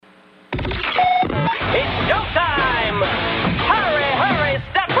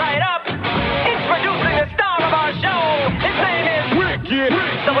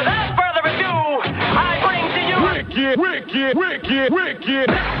Wicket.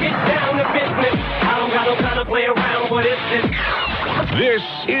 Get down to business. I don't got no time to play around. What is this? This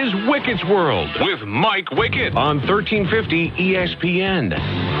is Wicket's World with Mike Wicket on 1350 ESPN.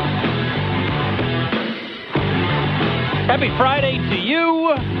 Happy Friday to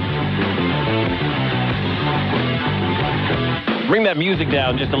you. Bring that music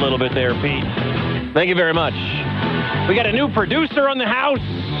down just a little bit there, Pete. Thank you very much. We got a new producer on the house.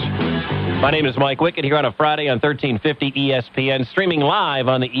 My name is Mike Wicket here on a Friday on 1350 ESPN, streaming live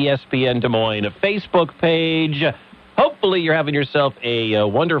on the ESPN Des Moines Facebook page. Hopefully you're having yourself a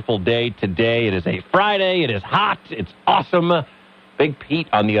wonderful day today. It is a Friday. It is hot. It's awesome. Big Pete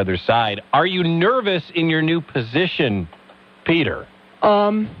on the other side. Are you nervous in your new position, Peter?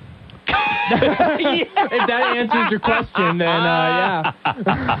 If that answers your question, then yeah.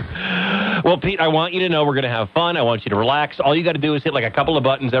 Well, Pete, I want you to know we're going to have fun. I want you to relax. All you got to do is hit like a couple of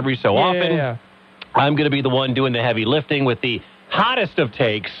buttons every so often. Yeah. I'm going to be the one doing the heavy lifting with the hottest of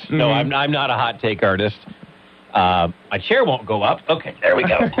takes. Mm-hmm. No, I'm not a hot take artist. My chair won't go up. Okay, there we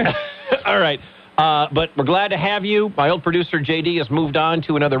go. All right. But we're glad to have you. My old producer, JD, has moved on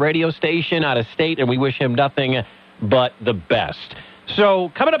to another radio station out of state, and we wish him nothing but the best.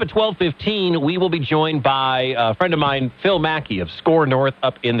 So coming up at 12:15, we will be joined by a friend of mine, Phil Mackey of Score North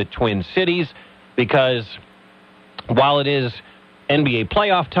up in the Twin Cities, because while it is NBA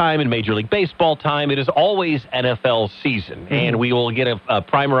playoff time and Major League Baseball time, it is always NFL season. Mm-hmm. And we will get a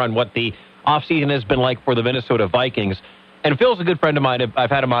primer on what the offseason has been like for the Minnesota Vikings. And Phil's a good friend of mine. I've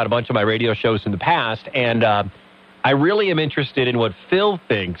had him on a bunch of my radio shows in the past, and I really am interested in what Phil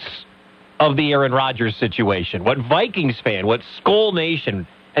thinks of the Aaron Rodgers situation, what Vikings fan, what Skull Nation,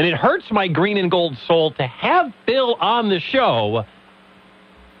 and it hurts my green and gold soul to have Phil on the show,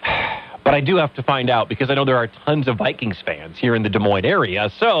 but I do have to find out because I know there are tons of Vikings fans here in the Des Moines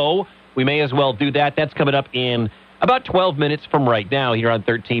area, so we may as well do that. That's coming up in about 12 minutes from right now here on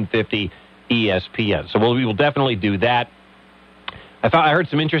 1350 ESPN, so we will definitely do that. I heard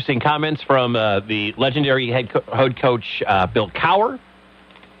some interesting comments from the legendary head coach Bill Cowher,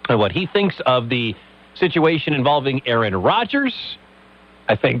 and what he thinks of the situation involving Aaron Rodgers.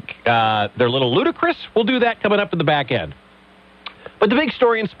 I think they're a little ludicrous. We'll do that coming up in the back end. But the big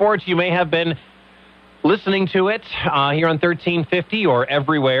story in sports, you may have been listening to it here on 1350 or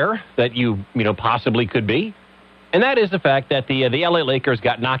everywhere that you possibly could be, and that is the fact that the LA Lakers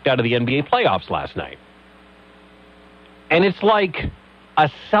got knocked out of the NBA playoffs last night. And it's like a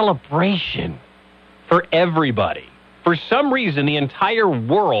celebration for everybody. For some reason, the entire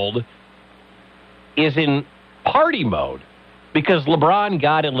world is in party mode because LeBron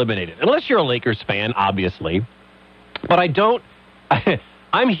got eliminated. Unless you're a Lakers fan, obviously. But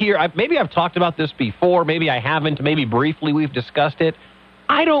I'm here. Maybe I've talked about this before. Maybe I haven't. Maybe briefly we've discussed it.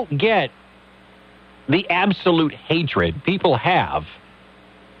 I don't get the absolute hatred people have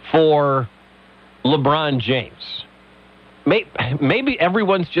for LeBron James. Maybe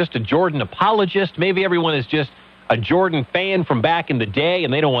everyone's just a Jordan apologist. Maybe everyone is just a Jordan fan from back in the day,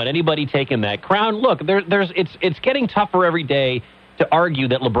 and they don't want anybody taking that crown. Look, it's getting tougher every day to argue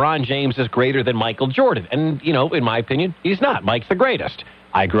that LeBron James is greater than Michael Jordan. And, in my opinion, he's not. Mike's the greatest.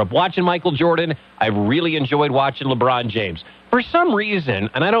 I grew up watching Michael Jordan. I've really enjoyed watching LeBron James. For some reason,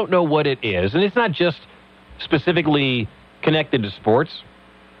 and I don't know what it is, and it's not just specifically connected to sports,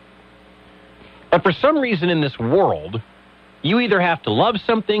 but for some reason in this world, you either have to love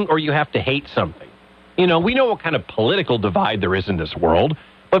something or you have to hate something. We know what kind of political divide there is in this world,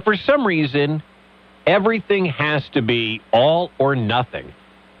 but for some reason, everything has to be all or nothing.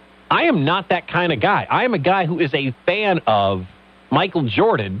 I am not that kind of guy. I am a guy who is a fan of Michael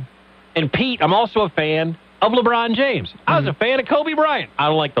Jordan, and Pete, I'm also a fan of LeBron James. I was a fan of Kobe Bryant. I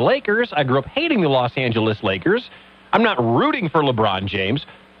don't like the Lakers. I grew up hating the Los Angeles Lakers. I'm not rooting for LeBron James,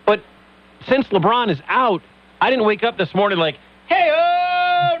 but since LeBron is out, I didn't wake up this morning like, hey,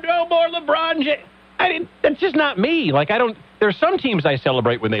 no more LeBron James. That's just not me. There's some teams I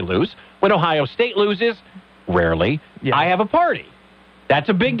celebrate when they lose. When Ohio State loses, rarely, yeah. I have a party. That's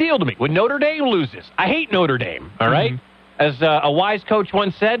a big deal to me. When Notre Dame loses, I hate Notre Dame, all right? As a wise coach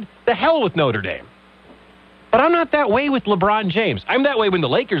once said, the hell with Notre Dame. But I'm not that way with LeBron James. I'm that way when the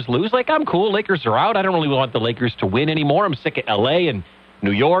Lakers lose. I'm cool. Lakers are out. I don't really want the Lakers to win anymore. I'm sick of L.A. and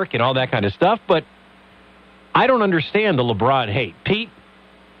New York and all that kind of stuff. But I don't understand the LeBron hate. Pete,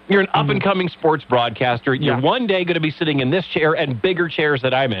 you're an up-and-coming sports broadcaster. You're one day going to be sitting in this chair and bigger chairs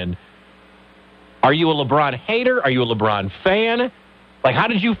that I'm in. Are you a LeBron hater? Are you a LeBron fan? How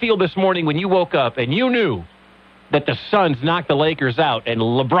did you feel this morning when you woke up and you knew that the Suns knocked the Lakers out and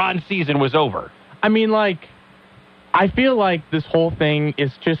LeBron's season was over? I mean, I feel like this whole thing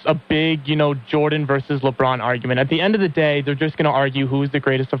is just a big, Jordan versus LeBron argument. At the end of the day, they're just going to argue who's the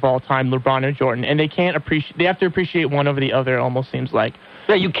greatest of all time, LeBron or Jordan, and they have to appreciate one over the other, it almost seems like.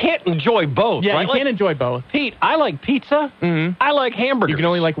 Yeah, you can't enjoy both, yeah, right? You can't enjoy both. Pete, I like pizza. Mm-hmm. I like hamburgers. You can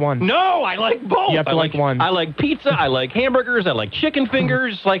only like one. No, I like both. You have to like one. I like pizza. I like hamburgers. I like chicken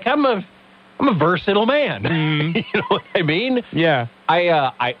fingers. Like, I'm a versatile man. Mm-hmm. You know what I mean? Yeah.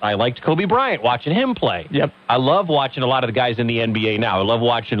 I liked Kobe Bryant, watching him play. Yep. I love watching a lot of the guys in the NBA now. I love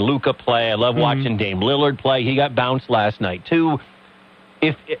watching Luka play. I love watching Dame Lillard play. He got bounced last night, too.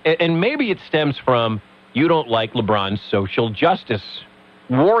 And maybe it stems from you don't like LeBron's social justice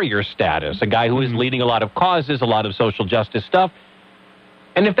warrior status, a guy who is leading a lot of causes, a lot of social justice stuff.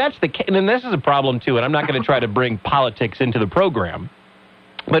 And if that's the case, and this is a problem, too, and I'm not going to try to bring politics into the program,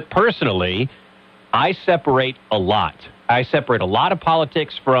 but personally, I separate a lot. I separate a lot of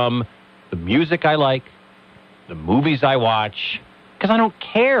politics from the music I like, the movies I watch, because I don't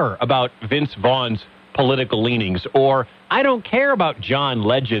care about Vince Vaughn's political leanings, or I don't care about John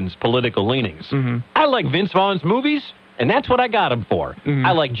Legend's political leanings. Mm-hmm. I like Vince Vaughn's movies, and that's what I got him for. Mm-hmm.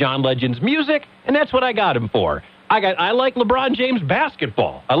 I like John Legend's music, and that's what I got him for. I like LeBron James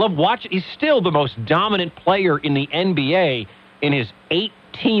basketball. I love watching. He's still the most dominant player in the NBA in his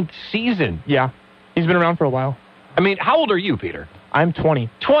 18th season. Yeah. He's been around for a while. I mean, how old are you, Peter? I'm 20.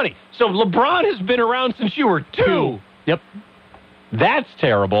 20. So LeBron has been around since you were 2. Yep. That's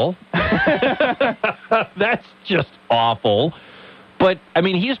terrible. That's just awful. But, I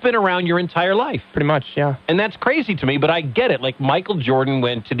mean, he's been around your entire life. Pretty much, yeah. And that's crazy to me, but I get it. Like, Michael Jordan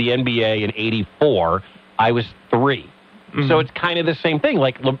went to the NBA in 84. I was 3. Mm-hmm. So it's kind of the same thing.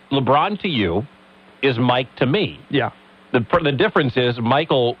 Like, LeBron to you is Mike to me. Yeah. The difference is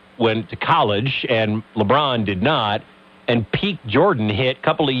Michael went to college and LeBron did not, and peak Jordan hit a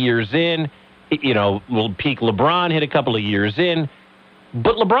couple of years in. Peak LeBron hit a couple of years in,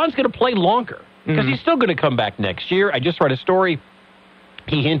 but LeBron's going to play longer because he's still going to come back next year. I just read a story.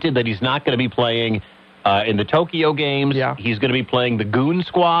 He hinted that he's not going to be playing in the Tokyo games. Yeah. He's going to be playing the Goon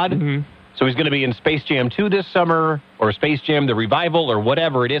Squad. Mm-hmm. So he's going to be in Space Jam 2 this summer, or Space Jam the Revival, or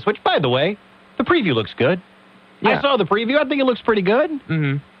whatever it is, which, by the way, the preview looks good. Yeah. I saw the preview. I think it looks pretty good.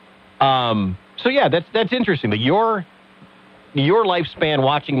 Mm-hmm. So, yeah, that's interesting. That your lifespan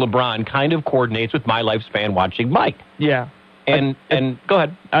watching LeBron kind of coordinates with my lifespan watching Mike. Yeah. And go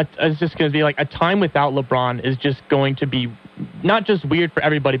ahead. It's just going to be like a time without LeBron is just going to be not just weird for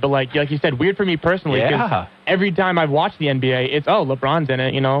everybody, but like you said, weird for me personally. Yeah. Every time I've watched the NBA, it's, LeBron's in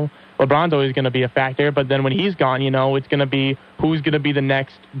it, LeBron's always going to be a factor, but then when he's gone, it's going to be who's going to be the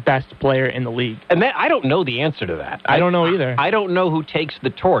next best player in the league. And I don't know the answer to that. I don't know either. I don't know who takes the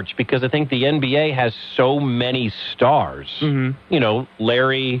torch because I think the NBA has so many stars. Mm-hmm.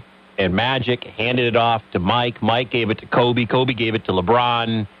 Larry and Magic handed it off to Mike. Mike gave it to Kobe. Kobe gave it to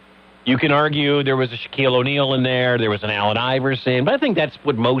LeBron. You can argue there was a Shaquille O'Neal in there. There was an Allen Iverson. But I think that's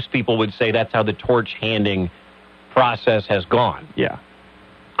what most people would say. That's how the torch-handing process has gone. Yeah.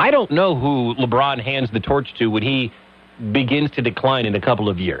 I don't know who LeBron hands the torch to when he begins to decline in a couple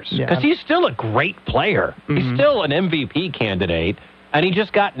of years. Because he's still a great player. Mm-hmm. He's still an MVP candidate. And he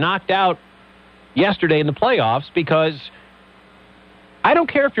just got knocked out yesterday in the playoffs because I don't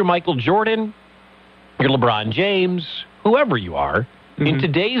care if you're Michael Jordan, you're LeBron James, whoever you are. In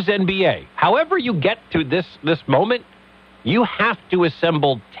today's NBA, however you get to this moment, you have to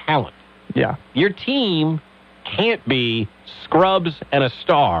assemble talent. Yeah. Your team can't be scrubs and a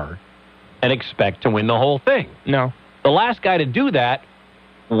star and expect to win the whole thing. No. The last guy to do that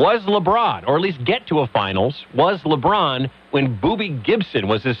was LeBron, or at least get to a finals, was LeBron when Boobie Gibson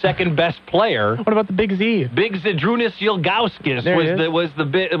was his second best player. What about the Big Z? Big Zdrunas Ilgauskas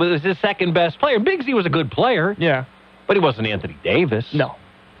was his second best player. Big Z was a good player. Yeah. But he wasn't Anthony Davis. No.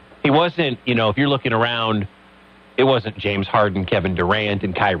 He wasn't, if you're looking around, it wasn't James Harden, Kevin Durant,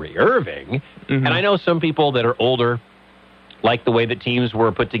 and Kyrie Irving. Mm-hmm. And I know some people that are older like the way that teams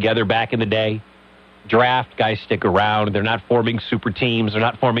were put together back in the day. Draft guys stick around. They're not forming super teams. They're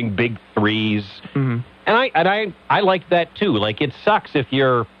not forming big threes. Mm-hmm. And I like that, too. Like, it sucks if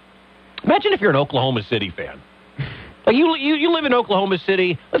you're... Imagine if you're an Oklahoma City fan. Like, you live in Oklahoma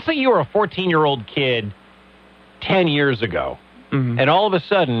City. Let's say you were a 14-year-old kid 10 years ago, and all of a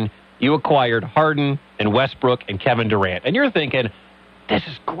sudden you acquired Harden and Westbrook and Kevin Durant, and you're thinking, this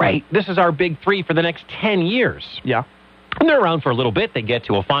is great. This is our big three for the next 10 years. Yeah. And they're around for a little bit. They get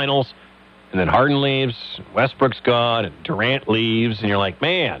to a finals, and then Harden leaves, Westbrook's gone, and Durant leaves, and you're like,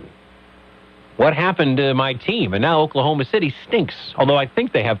 man, what happened to my team? And now Oklahoma City stinks, although I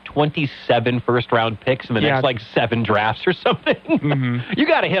think they have 27 first-round picks in the next, 7 drafts or something. You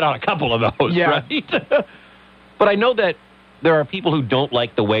got to hit on a couple of those, right? But I know that there are people who don't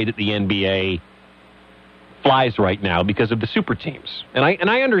like the way that the NBA flies right now because of the super teams. And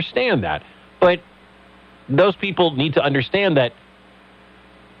I understand that. But those people need to understand that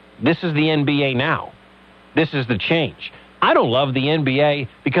this is the NBA now. This is the change. I don't love the NBA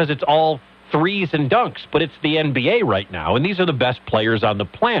because it's all threes and dunks, but it's the NBA right now, and these are the best players on the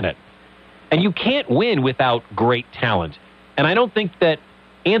planet. And you can't win without great talent. And I don't think that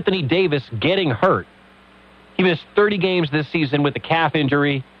Anthony Davis getting hurt, he missed 30 games this season with a calf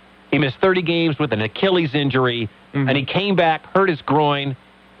injury. He missed 30 games with an Achilles injury, and he came back, hurt his groin.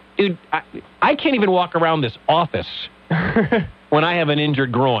 Dude, I can't even walk around this office when I have an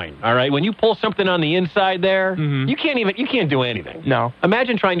injured groin, all right? When you pull something on the inside there, you can't do anything. No.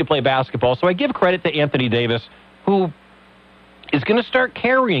 Imagine trying to play basketball. So I give credit to Anthony Davis, who is going to start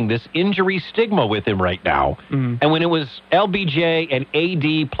carrying this injury stigma with him right now. And when it was LBJ and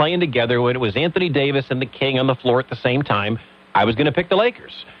AD playing together, when it was Anthony Davis and the King on the floor at the same time, I was going to pick the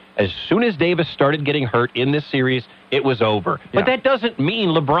Lakers. As soon as Davis started getting hurt in this series, it was over. But that doesn't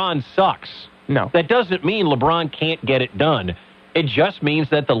mean LeBron sucks. No. That doesn't mean LeBron can't get it done. It just means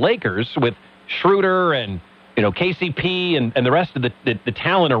that the Lakers, with Schroeder and KCP and the rest of the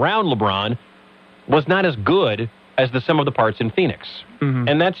talent around LeBron, was not as good as the sum of the parts in Phoenix.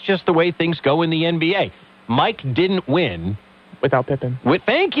 And that's just the way things go in the NBA. Mike didn't win without Pippen.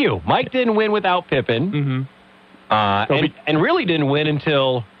 Thank you. Mike didn't win without Pippen. And really didn't win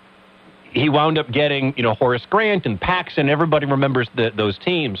until he wound up getting, Horace Grant and Paxson. Everybody remembers those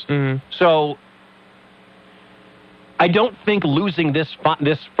teams. So I don't think losing this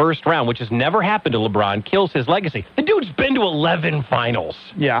first round, which has never happened to LeBron, kills his legacy. The dude's been to 11 finals.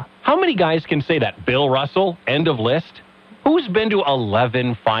 Yeah. How many guys can say that? Bill Russell, end of list. Who's been to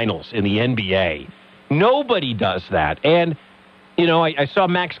 11 finals in the NBA? Nobody does that. And, I saw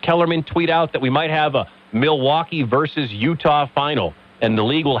Max Kellerman tweet out that we might have a Milwaukee versus Utah final, and the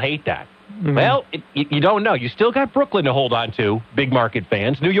league will hate that. Well, you don't know. You still got Brooklyn to hold on to, big market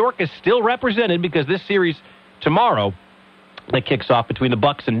fans. New York is still represented because this series tomorrow that kicks off between the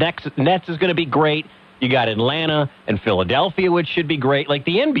Bucks and Nets is going to be great. You got Atlanta and Philadelphia, which should be great. Like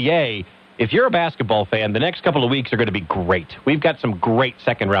the NBA, if you're a basketball fan, the next couple of weeks are going to be great. We've got some great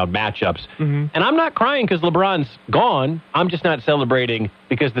second-round matchups. And I'm not crying because LeBron's gone. I'm just not celebrating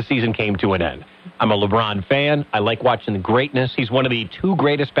because the season came to an end. I'm a LeBron fan. I like watching the greatness. He's one of the 2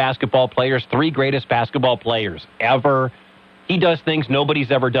 greatest basketball players, 3 greatest basketball players ever. He does things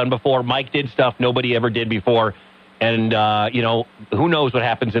nobody's ever done before. Mike did stuff nobody ever did before. And, who knows what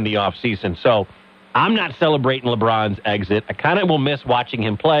happens in the offseason. So I'm not celebrating LeBron's exit. I kind of will miss watching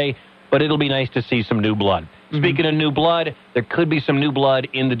him play, but it'll be nice to see some new blood. Speaking of new blood, there could be some new blood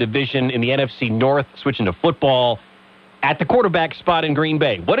in the division in the NFC North, switching to football, at the quarterback spot in Green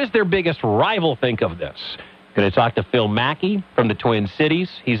Bay. What does their biggest rival think of this? Going to talk to Phil Mackey from the Twin Cities.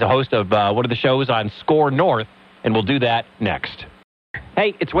 He's the host of one of the shows on Score North, and we'll do that next.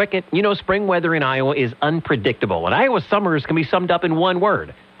 Hey, it's Wicket. Spring weather in Iowa is unpredictable, and Iowa's summers can be summed up in one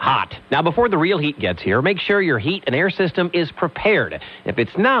word: hot. Now, before the real heat gets here, make sure your heat and air system is prepared. If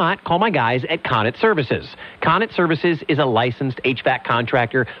it's not, call my guys at Connet Services. Connet Services is a licensed HVAC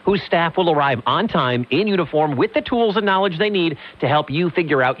contractor whose staff will arrive on time in uniform with the tools and knowledge they need to help you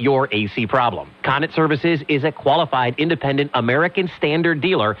figure out your AC problem. Connet Services is a qualified, independent American Standard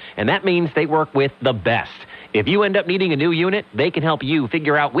dealer, and that means they work with the best. If you end up needing a new unit, they can help you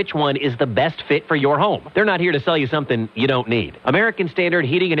figure out which one is the best fit for your home. They're not here to sell you something you don't need. American Standard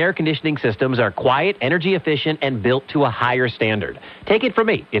heating and air conditioning systems are quiet, energy efficient, and built to a higher standard. Take it from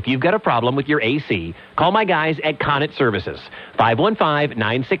me. If you've got a problem with your AC, call my guys at Connet Services,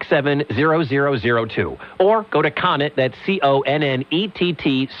 515-967-0002. Or go to Connet, that's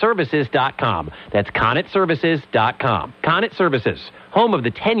CONNETT services.com. That's ConnetServices.com. Connet Services, home of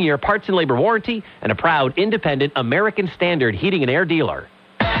the 10-year parts and labor warranty and a proud independent American Standard heating and air dealer.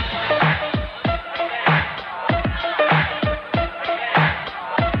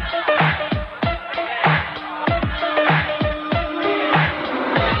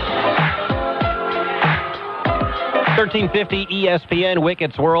 $13.50 ESPN,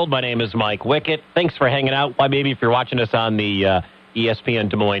 Wicket's World. My name is Mike Wicket. Thanks for hanging out. Why, maybe if you're watching us on the ESPN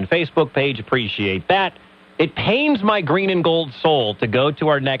Des Moines Facebook page, appreciate that. It pains my green and gold soul to go to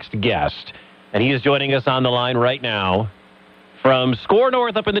our next guest, and he is joining us on the line right now. From Score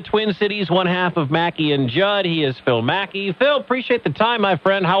North up in the Twin Cities, one half of Mackey and Judd, he is Phil Mackey. Phil, appreciate the time, my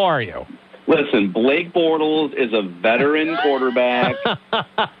friend. How are you? Listen, Blake Bortles is a veteran quarterback.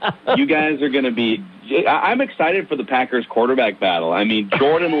 You guys are going to be... I'm excited for the Packers quarterback battle. I mean,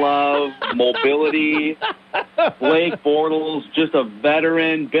 Jordan Love, mobility. Blake Bortles, just a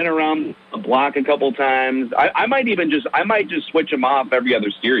veteran, been around the block a couple times. I might just switch him off every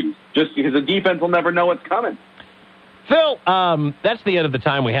other series, just because the defense will never know what's coming. Phil, that's the end of the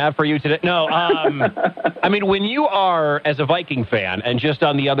time we have for you today. No, I mean, when you are, as a Viking fan, and just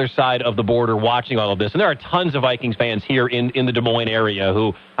on the other side of the border watching all of this, and there are tons of Vikings fans here in the Des Moines area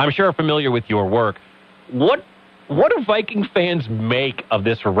who I'm sure are familiar with your work, what do Viking fans make of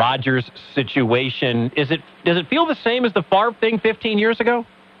this Rodgers situation? Does it feel the same as the Favre thing 15 years ago?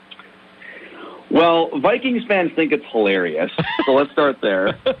 Well, Vikings fans think it's hilarious, so let's start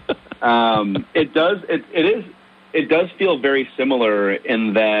there. It does feel very similar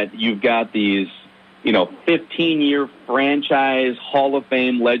in that you've got these, 15-year franchise Hall of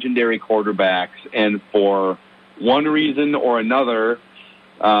Fame legendary quarterbacks, and for one reason or another,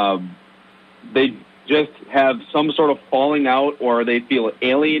 they just have some sort of falling out, or they feel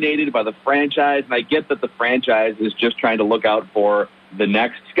alienated by the franchise. And I get that the franchise is just trying to look out for the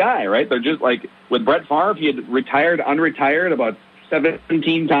next guy, right? They're just like with Brett Favre, he had retired, unretired about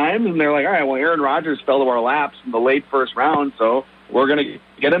 17 times, and they're like, all right, well, Aaron Rodgers fell to our laps in the late first round, so we're going to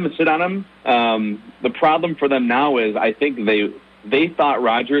get him and sit on him. The problem for them now is I think they thought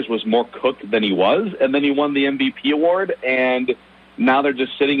Rodgers was more cooked than he was, and then he won the MVP award, and now they're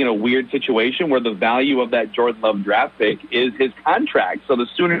just sitting in a weird situation where the value of that Jordan Love draft pick is his contract. So the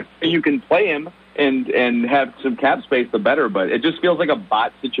sooner you can play him and have some cap space, the better. But it just feels like a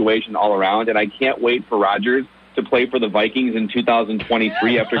bot situation all around, and I can't wait for Rodgers to play for the Vikings in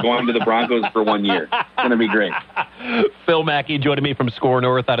 2023 after going to the Broncos for 1 year. It's going to be great. Phil Mackey joining me from Score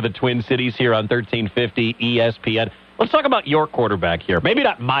North out of the Twin Cities here on 1350 ESPN. Let's talk about your quarterback here. Maybe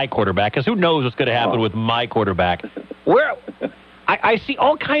not my quarterback, because who knows what's going to happen with my quarterback. I see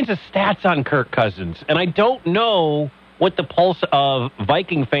all kinds of stats on Kirk Cousins, and I don't know what the pulse of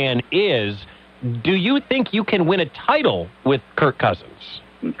Viking fan is. Do you think you can win a title with Kirk Cousins?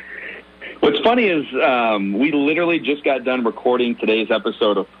 What's funny is we literally just got done recording today's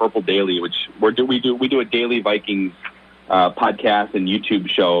episode of Purple Daily, which we do a daily Vikings podcast and YouTube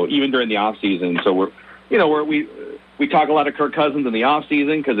show even during the off season. So we talk a lot of Kirk Cousins in the off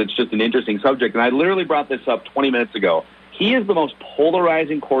season because it's just an interesting subject. And I literally brought this up 20 minutes ago. He is the most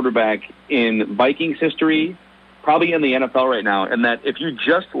polarizing quarterback in Vikings history, probably in the NFL right now. And that if you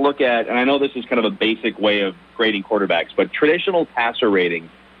just look at, and I know this is kind of a basic way of grading quarterbacks, but traditional passer rating,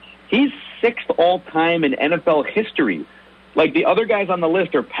 he's sixth all-time in NFL history. Like, the other guys on the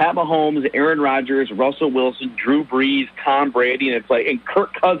list are Pat Mahomes, Aaron Rodgers, Russell Wilson, Drew Brees, Tom Brady, and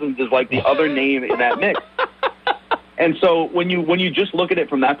Kirk Cousins is like the other name in that mix. And so when you just look at it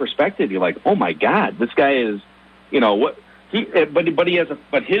from that perspective, you're like, oh my God, this guy is,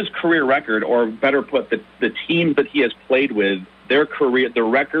 but his career record, or better put, the teams that he has played with, the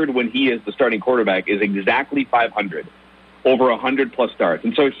record when he is the starting quarterback is exactly 500. Over 100+ starts.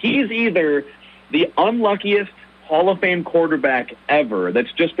 And so he's either the unluckiest Hall of Fame quarterback ever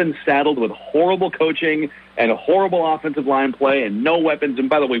that's just been saddled with horrible coaching and a horrible offensive line play and no weapons. And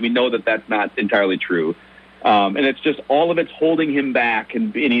by the way, we know that that's not entirely true. And it's just all of it's holding him back,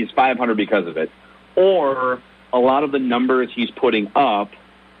 and he's 500 because of it. Or a lot of the numbers he's putting up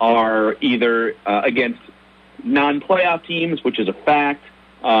are either against non-playoff teams, which is a fact,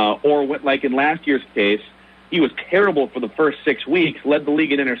 or like in last year's case, he was terrible for the first 6 weeks, led the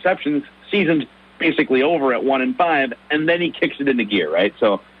league in interceptions, season's basically over at 1-5, and then he kicks it into gear, right?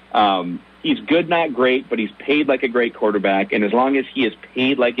 So he's good, not great, but he's paid like a great quarterback, and as long as he is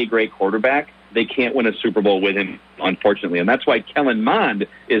paid like a great quarterback, they can't win a Super Bowl with him, unfortunately. And that's why Kellen Mond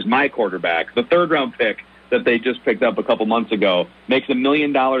is my quarterback, the third-round pick that they just picked up a couple months ago, makes $1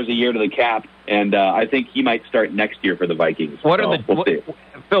 million a year to the cap, and I think he might start next year for the Vikings.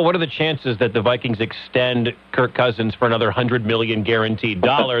 Phil, what are the chances that the Vikings extend Kirk Cousins for another $100 million guaranteed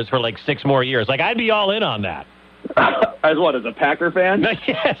dollars for like 6 more years? Like, I'd be all in on that. As a Packer fan?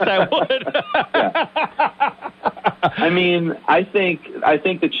 Yes, I would. I mean, I think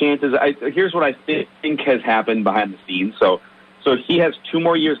the chances. Here's what I think has happened behind the scenes. So he has 2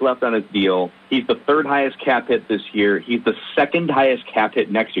 more years left on his deal. He's the 3rd highest cap hit this year. He's the 2nd highest cap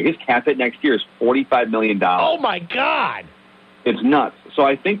hit next year. His cap hit next year is $45 million. Oh my God! It's nuts. So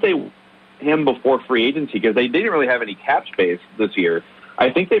I think him before free agency, because they didn't really have any cap space this year.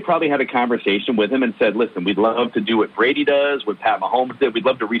 I think they probably had a conversation with him and said, listen, we'd love to do what Brady does, what Pat Mahomes did. We'd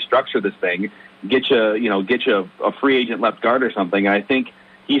love to restructure this thing, get you a free agent left guard or something. And I think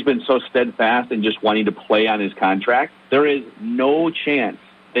he's been so steadfast in just wanting to play on his contract. There is no chance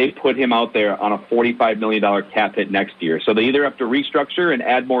they put him out there on a $45 million cap hit next year. So they either have to restructure and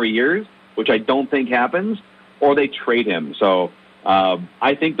add more years, which I don't think happens, or they trade him. So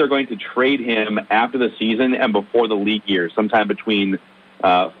I think they're going to trade him after the season and before the league year, sometime between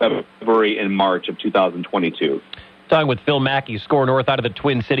February and March of 2022. Talking with Phil Mackey, Score North out of the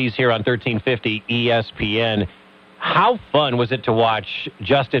Twin Cities here on 1350 ESPN. How fun was it to watch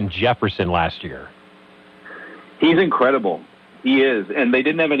Justin Jefferson last year? He's incredible. He is. And they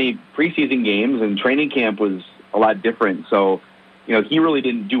didn't have any preseason games, and training camp was a lot different. So, he really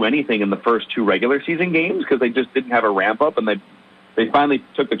didn't do anything in the first 2 regular season games because they just didn't have a ramp-up, and they finally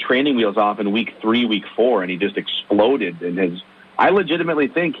took the training wheels off in week 3, week 4, and he just exploded. And I legitimately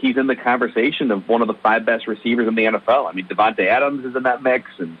think he's in the conversation of one of the 5 best receivers in the NFL. I mean, Devontae Adams is in that mix,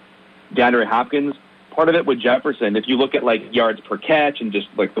 and DeAndre Hopkins. Part of it with Jefferson, if you look at yards per catch and just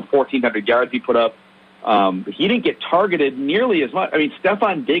the 1,400 yards he put up, he didn't get targeted nearly as much. I mean,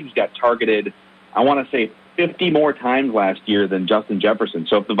 Stephon Diggs got targeted, I want to say, 50 more times last year than Justin Jefferson.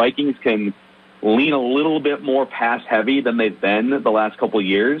 So if the Vikings can lean a little bit more pass-heavy than they've been the last couple of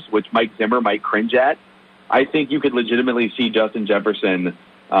years, which Mike Zimmer might cringe at, I think you could legitimately see Justin Jefferson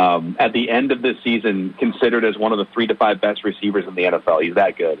at the end of this season considered as one of the 3 to 5 best receivers in the NFL. He's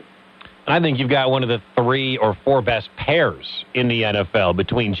that good. I think you've got one of the 3 or 4 best pairs in the NFL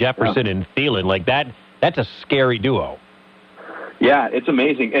between Jefferson and Thielen. That's a scary duo. Yeah, it's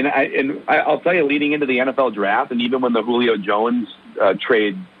amazing. And I'll tell you, leading into the NFL draft, and even when the Julio Jones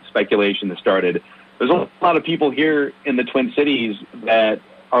trade speculation started, there's a lot of people here in the Twin Cities that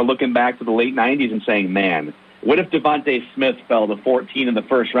are looking back to the late 90s and saying, man, what if Devontae Smith fell to 14 in the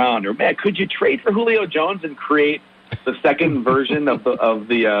first round? Or, man, could you trade for Julio Jones and create the second version of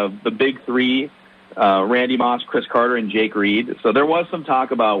the big 3, Randy Moss, Chris Carter, and Jake Reed? So there was some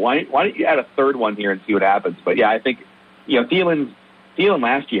talk about why don't you add a third one here and see what happens. But yeah, I think Thielen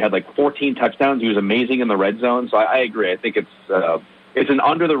last year had 14 touchdowns. He was amazing in the red zone. So I agree. I think it's an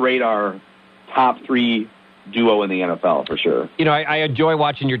under the radar top 3 duo in the NFL for sure. I enjoy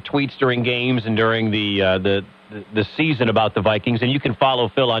watching your tweets during games and during the season about the Vikings, and you can follow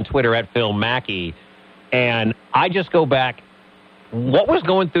Phil on Twitter at Phil Mackey. And I just go back, what was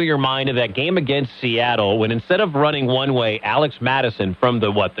going through your mind in that game against Seattle when instead of running one way, Alex Madison from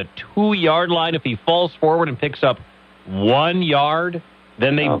the 2-yard line, if he falls forward and picks up 1 yard,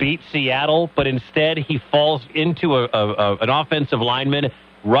 then they beat Seattle, but instead he falls into an offensive lineman.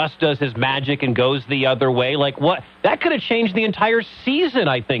 Russ does his magic and goes the other way. What? That could have changed the entire season,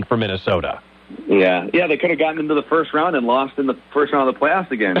 I think, for Minnesota. Yeah, they could have gotten into the first round and lost in the first round of the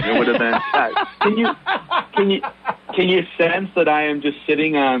playoffs again. It would have been. Can you sense that I am just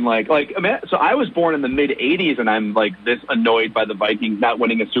sitting on so I was born in the mid '80s and I'm this annoyed by the Vikings not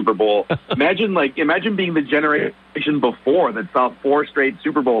winning a Super Bowl. Imagine being the generation before that saw 4 straight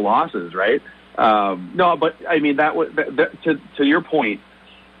Super Bowl losses, right? No, but I mean to your point.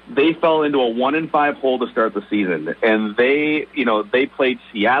 They fell into a 1-5 hole to start the season, and they played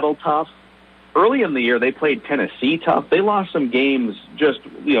Seattle tough. Early in the year, they played Tennessee tough. They lost some games just,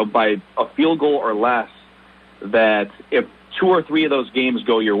 by a field goal or less that if 2 or 3 of those games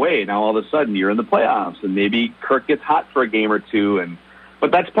go your way, now all of a sudden you're in the playoffs, and maybe Kirk gets hot for a game or 2.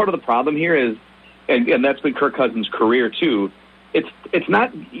 But that's part of the problem here is, and that's been Kirk Cousins' career too, it's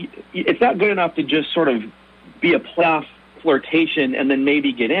not good enough to just sort of be a playoff flirtation and then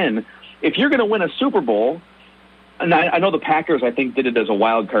maybe get in. If you're going to win a Super Bowl, and I know the Packers, I think, did it as a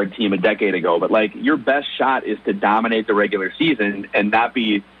wild card team a decade ago, but your best shot is to dominate the regular season and not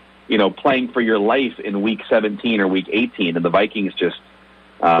be, playing for your life in week 17 or week 18. And the Vikings just,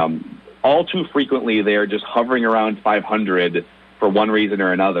 all too frequently, they're just hovering around 500 for one reason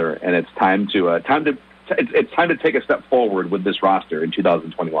or another. And it's time to take a step forward with this roster in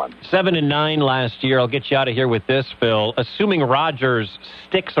 2021. 7-9 last year. I'll get you out of here with this, Phil. Assuming Rodgers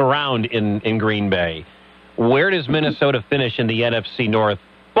sticks around in Green Bay, where does Minnesota finish in the NFC North,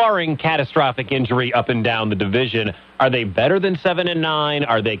 barring catastrophic injury up and down the division? Are they better than 7-9?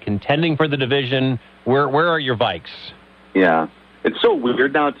 Are they contending for the division? Where are your Vikes? Yeah. It's so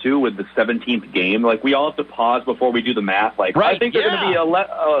weird now, too, with the 17th game. We all have to pause before we do the math. Right, I think they're going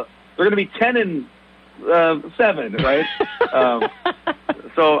to be 10-7, right?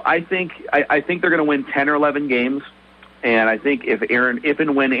 So I think they're going to win 10 or 11 games, and I think if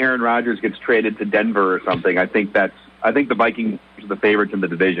and when Aaron Rodgers gets traded to Denver or something, I think the Vikings are the favorites in the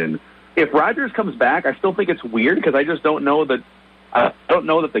division. If Rodgers comes back, I still think it's weird because I just don't know that. I don't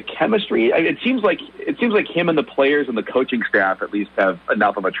know that the chemistry. It seems like him and the players and the coaching staff at least have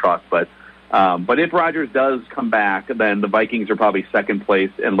enough of a trust, but if Rodgers does come back, then the Vikings are probably second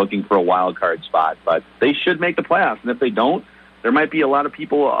place and looking for a wild card spot. But they should make the playoffs, and if they don't, there might be a lot of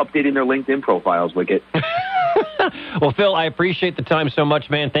people updating their LinkedIn profiles, Wicket. Well, Phil, I appreciate the time so much,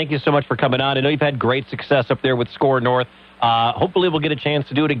 man. Thank you so much for coming on. I know you've had great success up there with Score North. Hopefully we'll get a chance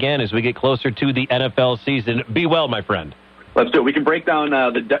to do it again as we get closer to the NFL season. Be well, my friend. Let's do it. We can break down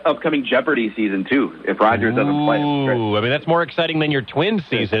the upcoming Jeopardy season, too, if Rodgers doesn't play. Ooh, I mean, that's more exciting than your Twins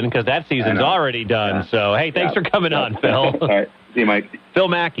season because that season's already done. Yeah. So, hey, thanks for coming on, Phil. All right. See you, Mike. Phil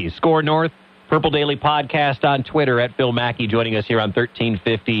Mackey, Score North, Purple Daily Podcast on Twitter at Phil Mackey, joining us here on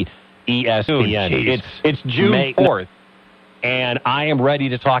 1350 ESPN. It's June 4th, and I am ready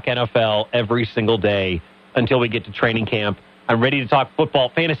to talk NFL every single day until we get to training camp. I'm ready to talk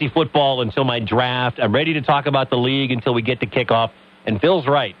football, fantasy football, until my draft. I'm ready to talk about the league until we get to kickoff. And Phil's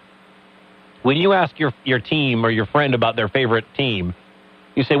right. When you ask your team or your friend about their favorite team,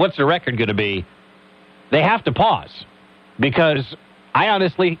 you say, what's the record going to be? They have to pause. Because I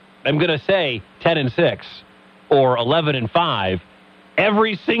honestly am going to say 10-6 or 11-5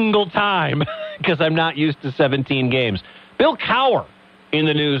 every single time because I'm not used to 17 games. Bill Cowher in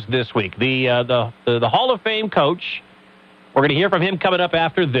the news this week. The Hall of Fame coach. We're going to hear from him coming up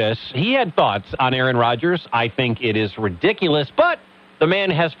after this. He had thoughts on Aaron Rodgers. I think it is ridiculous, but the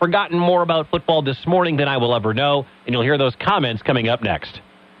man has forgotten more about football this morning than I will ever know, and you'll hear those comments coming up next.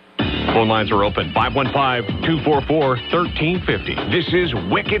 Phone lines are open, 515-244-1350. This is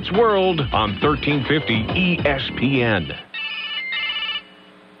Wicket's World on 1350 ESPN.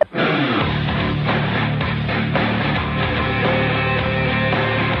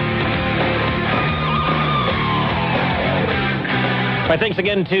 All right, thanks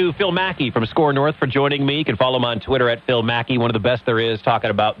again to Phil Mackey from Score North for joining me. You can follow him on Twitter at Phil Mackey, one of the best there is, talking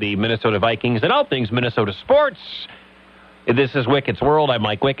about the Minnesota Vikings and all things Minnesota sports. This is Wicket's World. I'm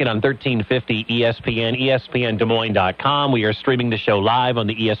Mike Wicket on 1350 ESPN, ESPNDesMoines.com. We are streaming the show live on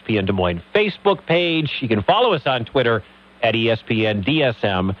the ESPN Des Moines Facebook page. You can follow us on Twitter at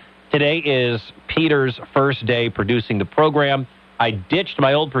ESPNDSM. Today is Peter's first day producing the program. I ditched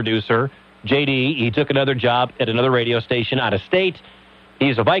my old producer, JD. He took another job at another radio station out of state.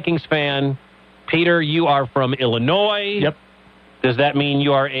 He's a Vikings fan. Peter, you are from Illinois. Yep. Does that mean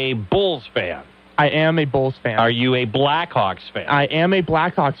you are a Bulls fan? I am a Bulls fan. Are you a Blackhawks fan? I am a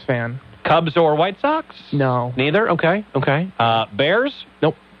Blackhawks fan. Cubs or White Sox? No. Neither? Okay. Bears?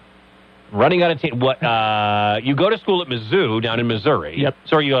 Nope. Running out of team. What? You go to school at Mizzou down in Missouri. Yep.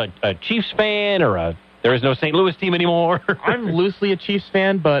 So are you a Chiefs fan or there is no St. Louis team anymore? I'm loosely a Chiefs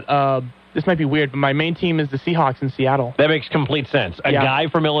fan, but this might be weird, but my main team is the Seahawks in Seattle. That makes complete sense. A guy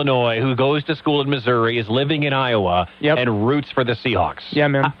from Illinois who goes to school in Missouri is living in Iowa and roots for the Seahawks. Yeah,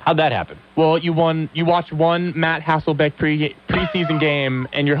 man. How'd that happen? Well, you watch one Matt Hasselbeck preseason game,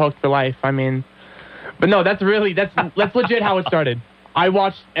 and you're hooked for life. I mean, but no, that's legit how it started. I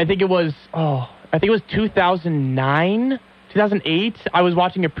think it was 2009, 2008. I was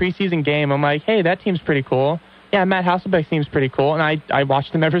watching a preseason game. I'm like, hey, that team's pretty cool. Yeah, Matt Hasselbeck seems pretty cool, and I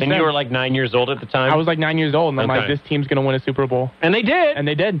watched him ever since. And you were like 9 years old at the time? I was like 9 years old, and I'm like, this team's going to win a Super Bowl. And they did. And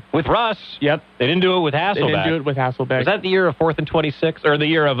they did. With Russ. Yep. They didn't do it with Hasselbeck. They didn't do it with Hasselbeck. Was that the year of 4th and 26? Or the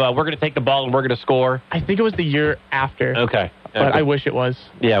year of we're going to take the ball and we're going to score? I think it was the year after. Okay. But I wish it was.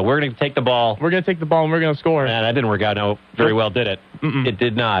 Yeah, we're going to take the ball. We're going to take the ball and we're going to score. Man, that didn't work out very well, did it? Mm-mm. It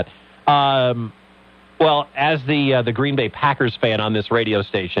did not. Well, as the Green Bay Packers fan on this radio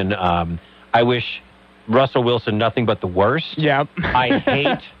station, I wish Russell Wilson nothing but the worst. Yeah.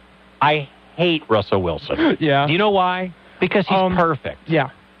 I hate Russell Wilson. Yeah. Do you know why? Because he's perfect.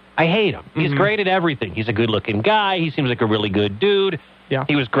 Yeah. I hate him. He's great at everything. He's a good-looking guy. He seems like a really good dude. Yeah.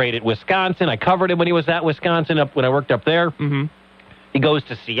 He was great at Wisconsin. I covered him when he was at Wisconsin when I worked up there. Mm-hmm. He goes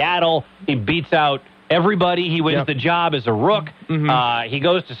to Seattle. He beats out everybody. He wins the job as a rook. Mm-hmm. He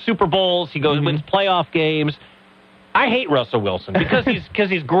goes to Super Bowls. He wins playoff games. I hate Russell Wilson because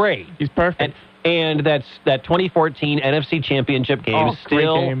he's great. He's perfect. And that 2014 NFC Championship game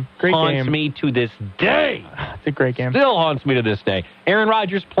still haunts me to this day. It's a great game. Still haunts me to this day. Aaron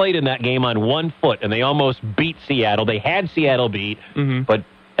Rodgers played in that game on 1 foot, and they almost beat Seattle. They had Seattle beat, but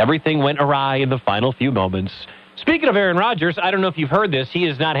everything went awry in the final few moments. Speaking of Aaron Rodgers, I don't know if you've heard this. He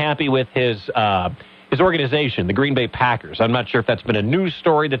is not happy with his organization, the Green Bay Packers. I'm not sure if that's been a news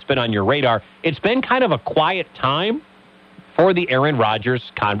story that's been on your radar. It's been kind of a quiet time for the Aaron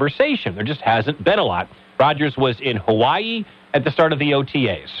Rodgers conversation. There just hasn't been a lot. Rodgers was in Hawaii at the start of the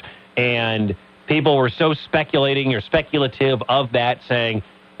OTAs, and people were so speculative of that, saying,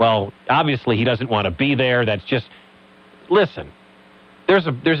 well, obviously he doesn't want to be there. That's just, listen, there's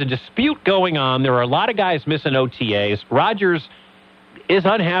a dispute going on. There are a lot of guys missing OTAs. Rodgers is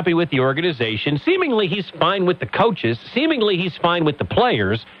unhappy with the organization. Seemingly he's fine with the coaches. Seemingly he's fine with the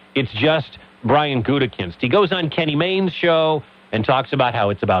players. It's just Brian Gutekunst. He goes on Kenny Mayne's show and talks about how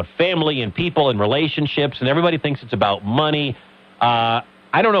it's about family and people and relationships, and everybody thinks it's about money. I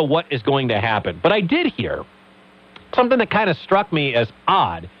don't know what is going to happen, but I did hear something that kind of struck me as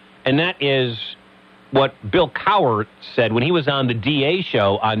odd, and that is what Bill Cowher said when he was on the DA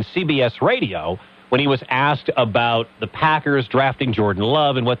show on CBS Radio when he was asked about the Packers drafting Jordan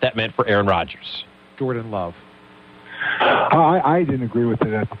Love and what that meant for Aaron Rodgers. Jordan Love. I didn't agree with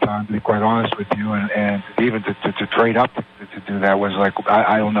it at the time, to be quite honest with you, and even to trade up to do that was like,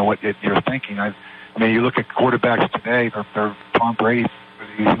 I don't know what you're thinking. I mean, you look at quarterbacks today, they're Tom Brady,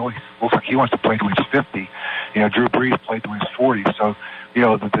 he looks like he wants to play to his 50. Drew Brees played to his 40. So,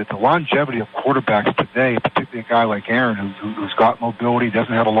 the longevity of quarterbacks today, particularly a guy like Aaron, who's got mobility,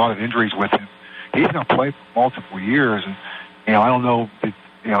 doesn't have a lot of injuries with him, he's going to play for multiple years. And, I don't know,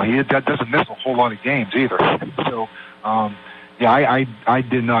 he doesn't miss a whole lot of games either. So, I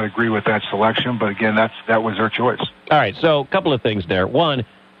did not agree with that selection, but again, that was their choice. All right, so a couple of things there. One,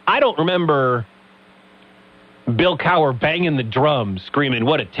 I don't remember Bill Cowher banging the drums, screaming,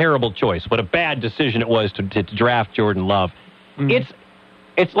 what a terrible choice, what a bad decision it was to draft Jordan Love. Mm-hmm.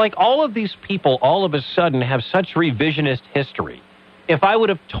 It's like all of these people all of a sudden have such revisionist history. If I would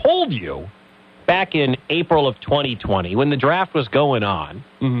have told you back in April of 2020, when the draft was going on,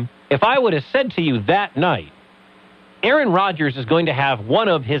 mm-hmm. if I would have said to you that night, Aaron Rodgers is going to have one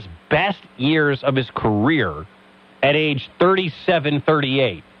of his best years of his career at age 37,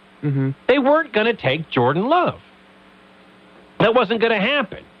 38, mm-hmm. they weren't going to take Jordan Love. That wasn't going to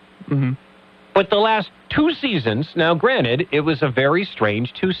happen. Mm-hmm. But the last 2 seasons, now granted, it was a very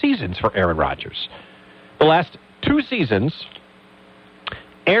strange 2 seasons for Aaron Rodgers. The last 2 seasons,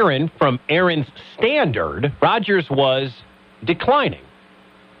 from Aaron's standard, Rodgers was declining.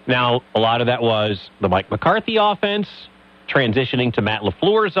 Now, a lot of that was the Mike McCarthy offense, transitioning to Matt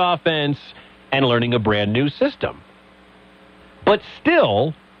LaFleur's offense, and learning a brand new system. But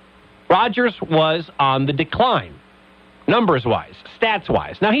still, Rodgers was on the decline, numbers-wise,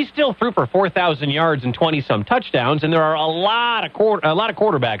 stats-wise. Now, he still threw for 4,000 yards and 20-some touchdowns, and there are a lot of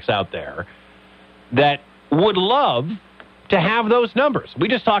quarterbacks out there that would love to have those numbers. We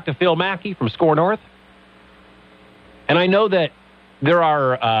just talked to Phil Mackey from Score North, and I know that there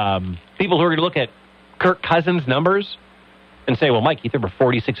are people who are going to look at Kirk Cousins' numbers and say, well, Mike, he threw for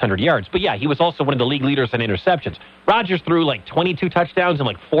 4,600 yards. But, yeah, he was also one of the league leaders in interceptions. Rodgers threw like 22 touchdowns and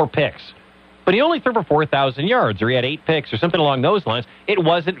like 4 picks. But he only threw for 4,000 yards, or he had 8 picks or something along those lines. It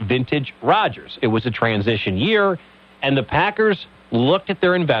wasn't vintage Rodgers. It was a transition year, and the Packers looked at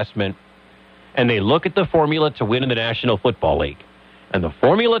their investment, and they look at the formula to win in the National Football League. And the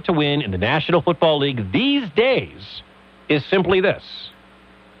formula to win in the National Football League these days is simply this: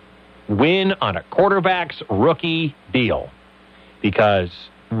 win on a quarterback's rookie deal. Because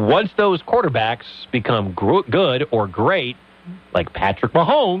once those quarterbacks become good or great, like Patrick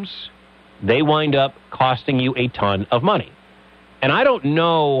Mahomes, they wind up costing you a ton of money. And I don't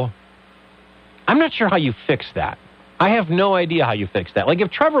know, I'm not sure how you fix that. I have no idea how you fix that. Like if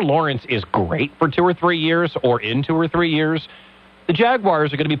Trevor Lawrence is great for 2 or 3 years or in 2 or 3 years, the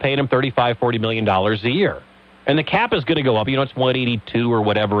Jaguars are going to be paying him $35, $40 million a year. And the cap is going to go up. It's 182 or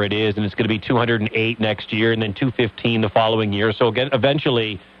whatever it is, and it's going to be 208 next year and then 215 the following year. So again,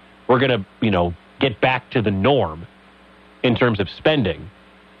 eventually we're going to, get back to the norm in terms of spending.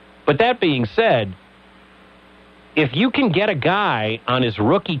 But that being said, if you can get a guy on his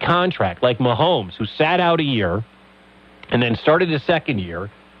rookie contract like Mahomes, who sat out a year and then started his second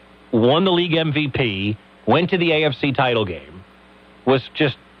year, won the league MVP, went to the AFC title game, was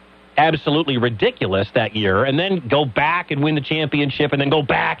just absolutely ridiculous that year, and then go back and win the championship and then go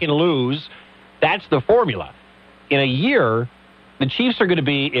back and lose. That's the formula. In a year, the Chiefs are going to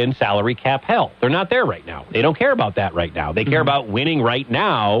be in salary cap hell. They're not there right now. They don't care about that right now. They care about winning right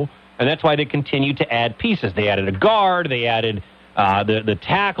now, and that's why they continue to add pieces. They added a guard. They added the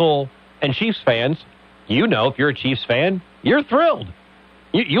tackle. And Chiefs fans, if you're a Chiefs fan, you're thrilled.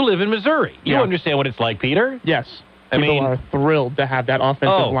 You live in Missouri. You understand what it's like, Peter. Yes. People are thrilled to have that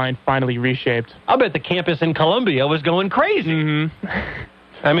offensive line finally reshaped. I bet the campus in Columbia was going crazy.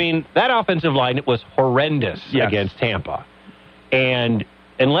 Mm-hmm. That offensive line was horrendous against Tampa. And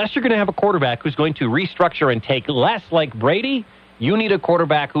unless you're going to have a quarterback who's going to restructure and take less like Brady, you need a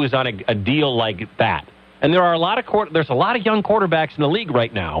quarterback who is on a deal like that. And there are there's a lot of young quarterbacks in the league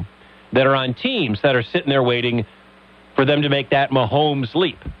right now that are on teams that are sitting there waiting for them to make that Mahomes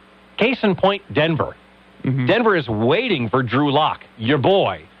leap. Case in point, Denver. Mm-hmm. Denver is waiting for Drew Lock, your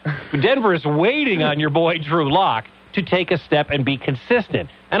boy. Denver is waiting on your boy Drew Lock to take a step and be consistent.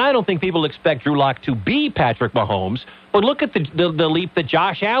 And I don't think people expect Drew Lock to be Patrick Mahomes, but look at the leap that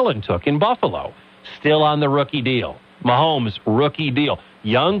Josh Allen took in Buffalo. Still on the rookie deal. Mahomes, rookie deal.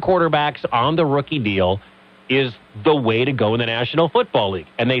 Young quarterbacks on the rookie deal is the way to go in the National Football League.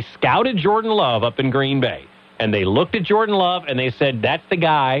 And they scouted Jordan Love up in Green Bay. and they looked at Jordan Love, and they said, that's the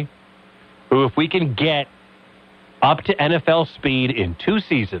guy who, if we can get up to NFL speed in 2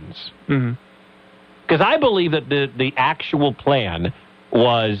 seasons, because I believe that the actual plan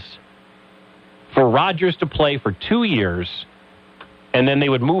was for Rodgers to play for 2 years, and then they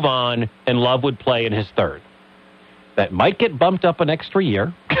would move on, and Love would play in his 3rd. That might get bumped up an extra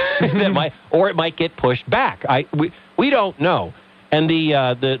year, or it might get pushed back. We don't know. And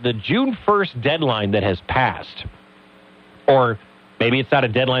the June 1st deadline that has passed, or maybe it's not a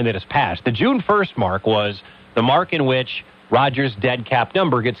deadline that has passed, the June 1st mark was the mark in which Rodgers' dead cap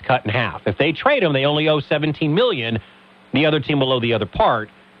number gets cut in half. If they trade him, they only owe $17 million. The other team will owe the other part.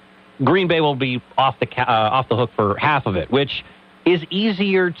 Green Bay will be off the hook for half of it, which is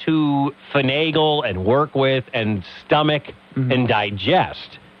easier to finagle and work with and stomach and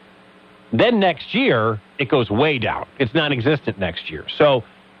digest. Then next year, it goes way down. It's non-existent next year. So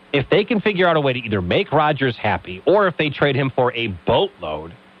if they can figure out a way to either make Rodgers happy or if they trade him for a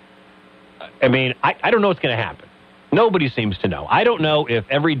boatload, I mean, I don't know what's going to happen. Nobody seems to know. I don't know if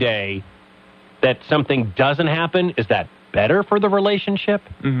every day that something doesn't happen, is that better for the relationship?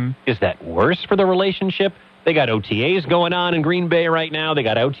 Is that worse for the relationship? They got OTAs going on in Green Bay right now. They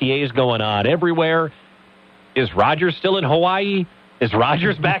got OTAs going on everywhere. Is Rodgers still in Hawaii? Is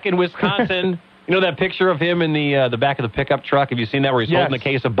Rodgers back in Wisconsin? You know that picture of him in the back of the pickup truck? Have you seen that where he's holding a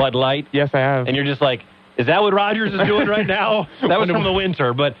case of Bud Light? Yes, I have. And you're just like, is that what Rodgers is doing right now? That was from the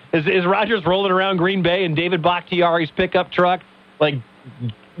winter. But is Rodgers rolling around Green Bay in David Bakhtiari's pickup truck, like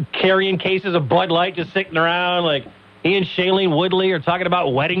carrying cases of Bud Light just sitting around? Like he and Shailene Woodley are talking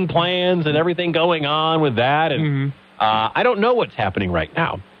about wedding plans and everything going on with that. And I don't know what's happening right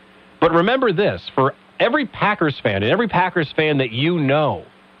now. But remember this, for every Packers fan, and every Packers fan that you know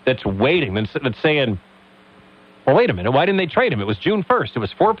that's waiting, that's saying, well, wait a minute, why didn't they trade him? It was June 1st. It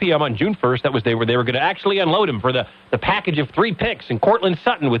was 4 p.m. on June 1st. That was they were going to actually unload him for the package of 3 picks in Cortland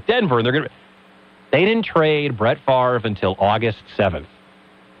Sutton with Denver. And they didn't trade Brett Favre until August 7th.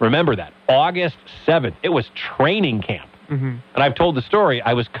 Remember that. August 7th. It was training camp. And I've told the story.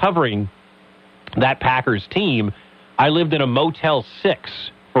 I was covering that Packers team. I lived in a Motel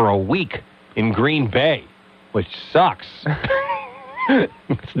 6 for a week in Green Bay, which sucks.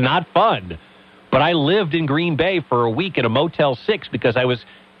 It's not fun. But I lived in Green Bay for a week in a Motel 6 because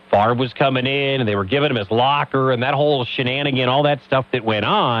Favre was coming in and they were giving him his locker and that whole shenanigan, all that stuff that went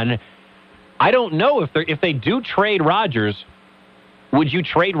on. I don't know if they do trade Rodgers, would you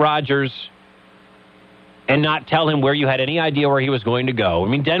trade Rodgers and not tell him where you had any idea where he was going to go? I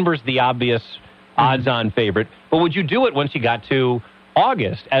mean, Denver's the obvious odds-on favorite, but would you do it once you got to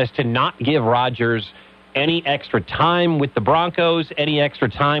August as to not give Rodgers any extra time with the Broncos, any extra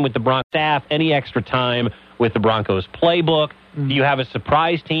time with the Broncos staff, any extra time with the Broncos playbook? Do you have a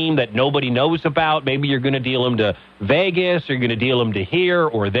surprise team that nobody knows about? Maybe you're going to deal him to Vegas, or you're going to deal him to here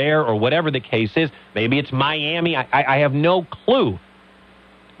or there or whatever the case is. Maybe it's Miami. I have no clue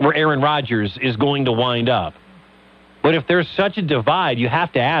where Aaron Rodgers is going to wind up. But if there's such a divide, you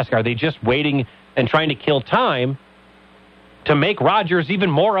have to ask, are they just waiting and trying to kill time to make Rodgers even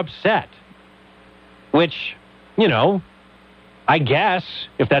more upset? Which, you know, I guess,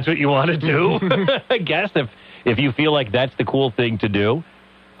 if that's what you want to do, I guess if you feel like that's the cool thing to do.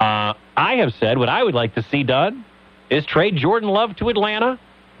 I have said what I would like to see done is trade Jordan Love to Atlanta,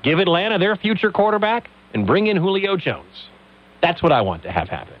 give Atlanta their future quarterback, and bring in Julio Jones. That's what I want to have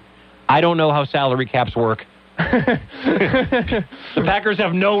happen. I don't know how salary caps work. The Packers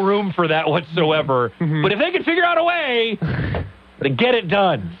have no room for that whatsoever. But if they can figure out a way to get it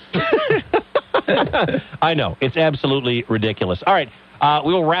done. I know. It's absolutely ridiculous. All right.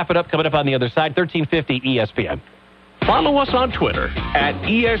 We will wrap it up coming up on the other side. 1350 ESPN. Follow us on Twitter at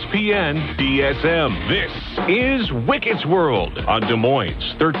ESPN DSM. This is Wicket's World on Des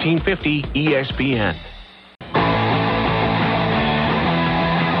Moines, 1350 ESPN.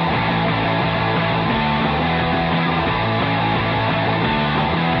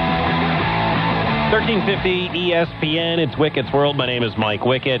 ESPN. It's Wicket's World. My name is Mike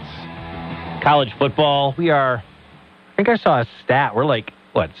Wickets. College football. I think I saw a stat. We're like,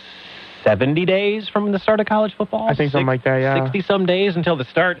 70 days from the start of college football? I think something like that, yeah. 60-some days until the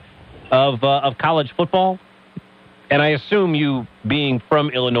start of college football. And I assume you, being from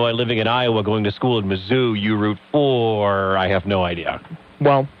Illinois, living in Iowa, going to school in Mizzou, you root for, I have no idea.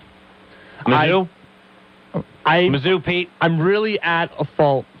 Well, Mizzou? Mizzou, Pete? I'm really at a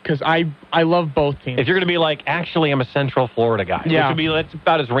fault because I love both teams. If you're going to be like, actually, I'm a Central Florida guy. Yeah. That's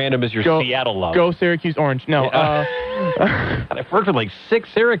about as random as your Seattle love. Go Syracuse Orange. No. I've worked with like 6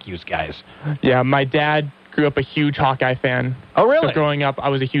 Syracuse guys. Yeah, my dad grew up a huge Hawkeye fan. Oh, really? So growing up, I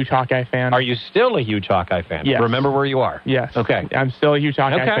was a huge Hawkeye fan. Are you still a huge Hawkeye fan? Yes. Remember where you are? Yes. Okay. I'm still a huge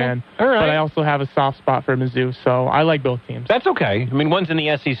Hawkeye fan. All right. But I also have a soft spot for Mizzou, so I like both teams. That's okay. I mean, one's in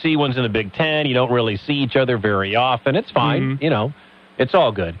the SEC, one's in the Big Ten. You don't really see each other very often. It's fine. Mm-hmm. You know, it's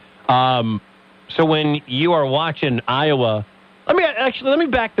all good. So when you are watching Iowa, let me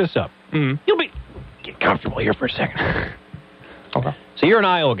back this up. Mm-hmm. Get comfortable here for a second. Okay. So you're an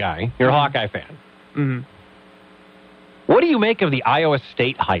Iowa guy. You're a Hawkeye fan. Mm-hmm. What do you make of the Iowa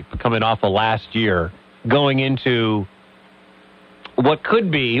State hype coming off of last year, going into what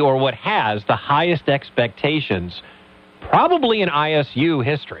could be or what has the highest expectations, probably in ISU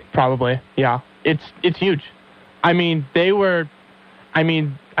history? Probably, yeah. It's huge. I mean,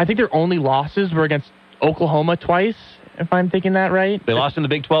 I think their only losses were against Oklahoma twice, if I'm thinking that right. They lost in the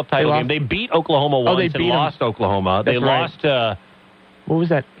Big 12 title game. They beat Oklahoma once and lost Oklahoma. They lost to... What was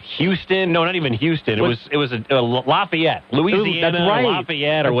that? Houston? No, not even Houston. It was a Lafayette, Louisiana,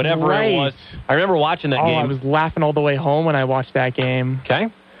 Lafayette, or whatever it was. I remember watching that game. I was laughing all the way home when I watched that game. Okay.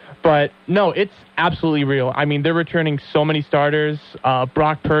 But, no, it's absolutely real. I mean, they're returning so many starters.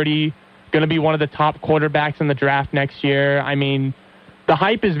 Brock Purdy, going to be one of the top quarterbacks in the draft next year. I mean, the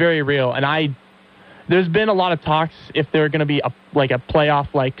hype is very real. And there's been a lot of talks if they're going to be a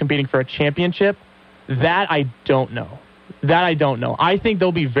playoff, like competing for a championship. That I don't know. I think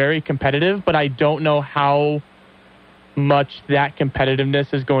they'll be very competitive, but I don't know how much that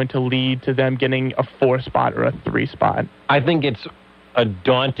competitiveness is going to lead to them getting a 4 spot or a 3 spot. I think it's a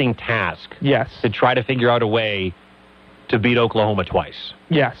daunting task. Yes. To try to figure out a way to beat Oklahoma twice.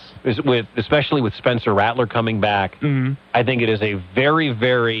 Yes. Especially with Spencer Rattler coming back. Mm-hmm. I think it is a very,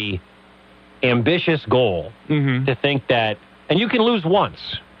 very ambitious goal to think that, and you can lose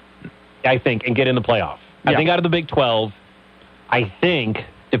once, I think, and get in the playoff. I think out of the Big 12, I think,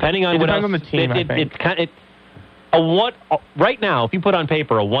 depending on what else, on the team, I think. Right now, if you put on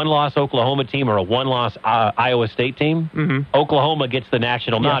paper a 1-loss Oklahoma team or a 1-loss Iowa State team, Oklahoma gets the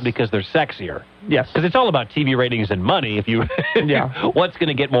national nod because they're sexier. Yes. Because it's all about TV ratings and money. If you, what's going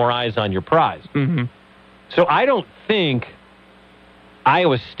to get more eyes on your prize? Mm-hmm. So I don't think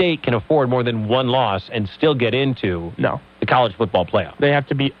Iowa State can afford more than 1 loss and still get into the college football playoff. They have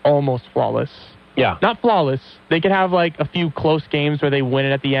to be almost flawless. Yeah. Not flawless. They could have like a few close games where they win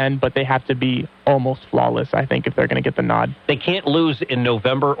it at the end, but they have to be almost flawless, I think, if they're going to get the nod. They can't lose in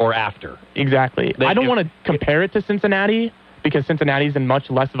November or after. Exactly. I don't want to compare it to Cincinnati because Cincinnati's in much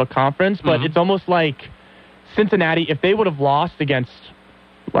less of a conference, but it's almost like Cincinnati, if they would have lost against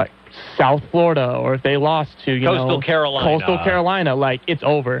like South Florida or if they lost to, Coastal Carolina, like it's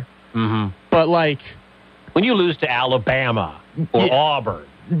over. Mm-hmm. But like when you lose to Alabama or Auburn,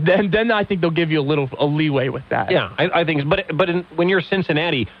 then I think they'll give you a leeway with that. Yeah, I think. But when you're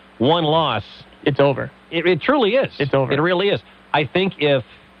Cincinnati, 1 loss, it's over. It truly is. It's over. It really is. I think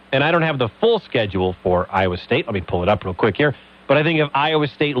and I don't have the full schedule for Iowa State. Let me pull it up real quick here. But I think if Iowa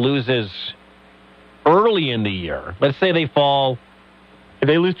State loses early in the year, let's say they fall. If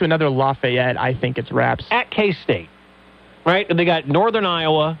they lose to another Lafayette, I think it's wraps. At K-State, right? They got Northern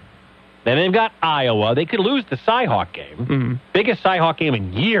Iowa. Then they've got Iowa. They could lose the Cyhawk game. Mm-hmm. Biggest Cyhawk game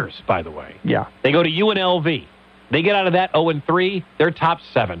in years, by the way. Yeah. They go to UNLV. They get out of that 0-3. They're top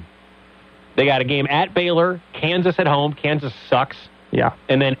 7. They got a game at Baylor, Kansas at home. Kansas sucks. Yeah.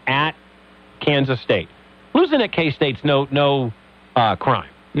 And then at Kansas State. Losing at K-State's no crime.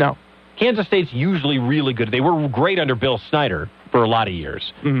 No. Kansas State's usually really good. They were great under Bill Snyder for a lot of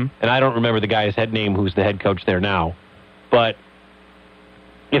years. Mm-hmm. And I don't remember the guy's name who's the head coach there now. But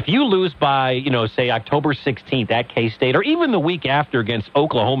if you lose by, say October 16th at K-State, or even the week after against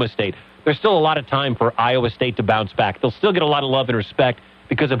Oklahoma State, there's still a lot of time for Iowa State to bounce back. They'll still get a lot of love and respect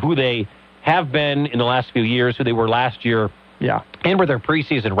because of who they have been in the last few years, who they were last year, and where their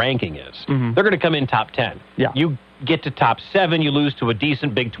preseason ranking is. Mm-hmm. They're going to come in top 10. Yeah. You get to top 7, you lose to a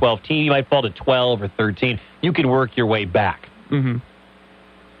decent Big 12 team, you might fall to 12 or 13. You can work your way back. Mm-hmm.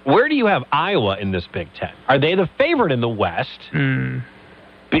 Where do you have Iowa in this Big 10? Are they the favorite in the West?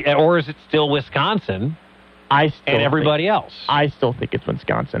 Or is it still Wisconsin and everybody else? I still think it's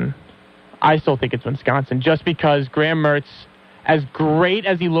Wisconsin. Just because Graham Mertz, as great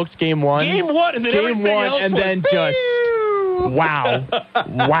as he looked game one, and then just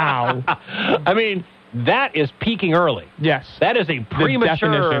wow. I mean, that is peaking early. Yes. That is a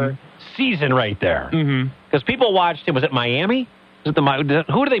premature season right there. Because people watched it. Was it Miami? Who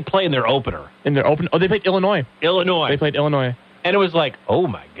do they play in their opener? They played Illinois. They played Illinois. And it was like, oh,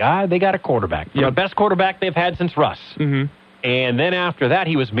 my God, they got a quarterback. The best quarterback they've had since Russ. Mm-hmm. And then after that,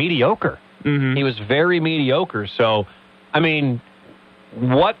 he was mediocre. Mm-hmm. He was very mediocre. So, I mean,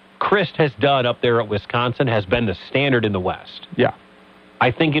 what Christ has done up there at Wisconsin has been the standard in the West. Yeah.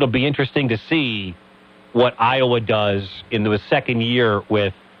 I think it'll be interesting to see what Iowa does in the second year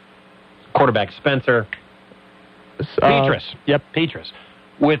with quarterback Spencer Petras. Yep. Petras.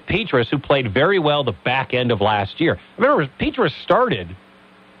 With Petras, who played very well the back end of last year. Remember, Petras started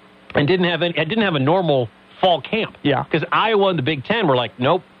and didn't have a normal fall camp. Yeah. Because Iowa and the Big Ten were like,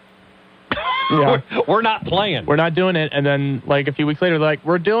 nope. Yeah. we're not playing. We're not doing it. And then, like, a few weeks later, they're like,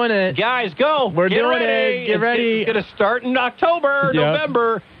 we're doing it. Guys, go. We're Get doing ready. it. Get ready. It's going to start in October, Yep.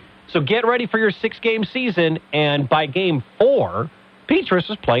 November. So get ready for your 6-game season. And by game 4, Petras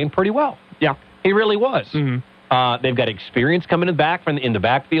was playing pretty well. Yeah. He really was. Mm-hmm. They've got experience coming in the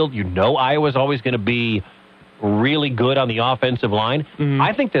backfield. You know Iowa's always going to be really good on the offensive line. Mm-hmm.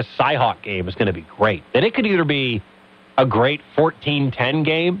 I think this Cyhawk game is going to be great. And it could either be a great 14-10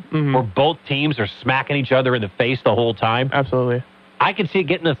 game where both teams are smacking each other in the face the whole time. Absolutely. I could see it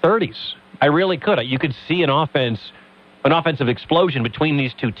getting the 30s. I really could. You could see an offensive explosion between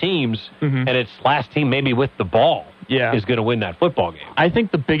these two teams, and its last team maybe with the ball is going to win that football game. I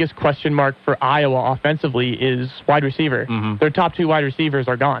think the biggest question mark for Iowa offensively is wide receiver. Their top 2 wide receivers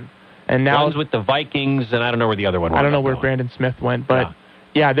are gone. And now one's with the Vikings, and I don't know where the other one went. I don't know where Brandon Smith went, but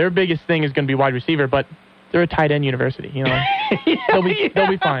yeah, their biggest thing is going to be wide receiver, but they're a tight end university, you know. They'll be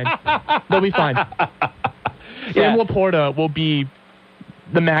fine. They'll be fine. Sam Laporta will be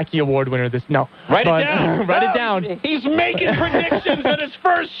the Mackey Award winner this. No, write it down. Write it down. He's making predictions on his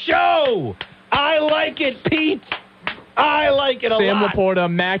first show. I like it, Pete. I like it a lot. Sam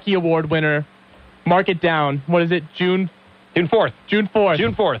Laporta, Mackey Award winner. Mark it down. What is it? June 4th. June 4th.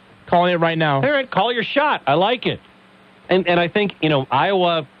 June 4th. Calling it right now. All right, call your shot. I like it. And I think,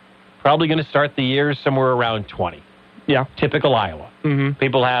 Iowa probably going to start the year somewhere around 20. Yeah. Typical Iowa.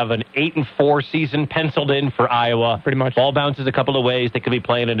 People have an 8-4 season penciled in for Iowa. Pretty much. Ball bounces a couple of ways. They could be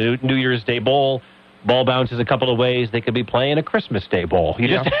playing a New Year's Day Bowl. Ball bounces a couple of ways. They could be playing a Christmas Day Bowl.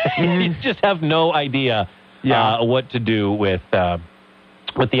 You just have no idea what to do with the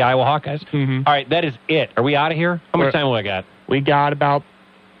Iowa Hawkeyes. All right, that is it. Are we out of here? How much time do I got? We got about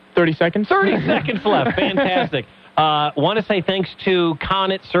 30 seconds. 30 seconds left. Fantastic. Want to say thanks to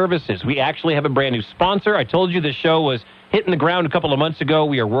Connet Services. We actually have a brand new sponsor. I told you the show was hitting the ground a couple of months ago.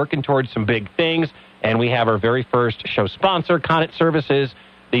 We are working towards some big things, and we have our very first show sponsor, Connet Services,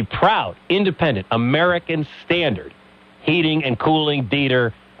 the proud, independent, American standard heating and cooling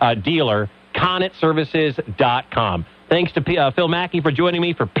dealer, ConnetServices.com. Thanks to Phil Mackey for joining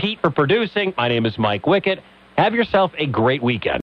me, for Pete for producing. My name is Mike Wickett. Have yourself a great weekend.